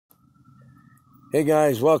Hey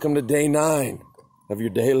guys, welcome to day 9 of your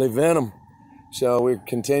daily Venom. So we're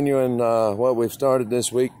continuing what we've started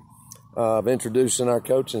this week of introducing our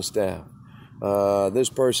coaching staff. This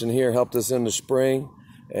person here helped us in the spring,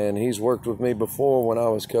 and he's worked with me before when I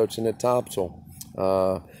was coaching at Topsail.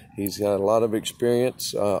 He's got a lot of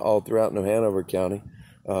experience all throughout New Hanover County.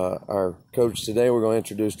 Our coach today we're going to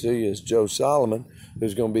introduce to you is Joe Solomon,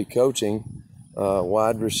 who's going to be coaching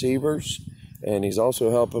wide receivers, and he's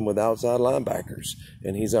also helping with outside linebackers,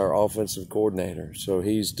 and he's our offensive coordinator. So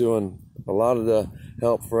he's doing a lot of the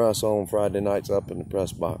help for us on Friday nights up in the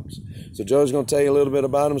press box. So Joe's going to tell you a little bit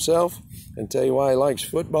about himself and tell you why he likes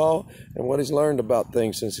football and what he's learned about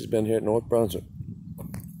things since he's been here at North Brunswick.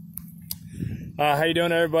 How you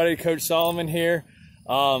doing, everybody? Coach Solomon here.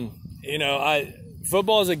 Football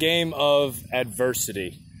is a game of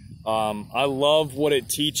adversity. I love what it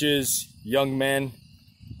teaches young men.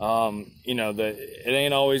 That it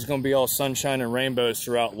ain't always going to be all sunshine and rainbows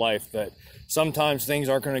throughout life, that sometimes things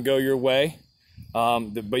aren't going to go your way.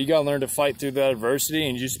 But you got to learn to fight through that adversity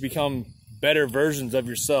and just become better versions of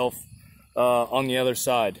yourself on the other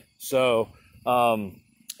side. So, I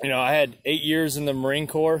had 8 years in the Marine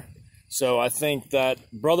Corps. So I think that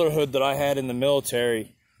brotherhood that I had in the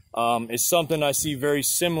military is something I see very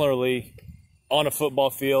similarly on a football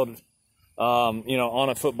field, on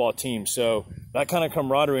a football team. So that kind of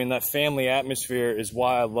camaraderie and that family atmosphere is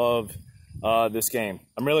why I love this game.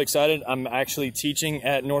 I'm really excited. I'm actually teaching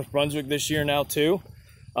at North Brunswick this year now too.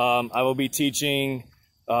 I will be teaching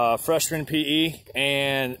freshman PE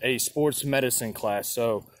and a sports medicine class.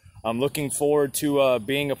 So I'm looking forward to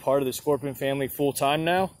being a part of the Scorpion family full time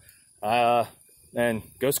now. And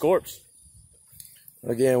go Scorps.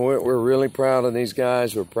 Again, we're really proud of these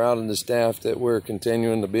guys. We're proud of the staff that we're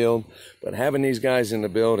continuing to build. But having these guys in the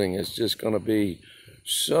building is just going to be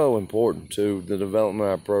so important to the development of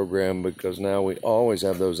our program, because now we always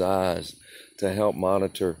have those eyes to help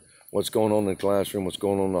monitor what's going on in the classroom, what's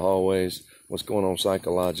going on in the hallways, what's going on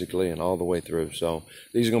psychologically, and all the way through. So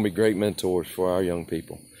these are going to be great mentors for our young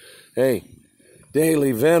people. Hey,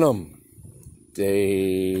 Daily Venom.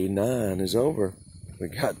 Day 9 is over. We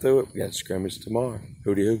got through it. We got scrimmage tomorrow.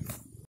 Hooty hoo.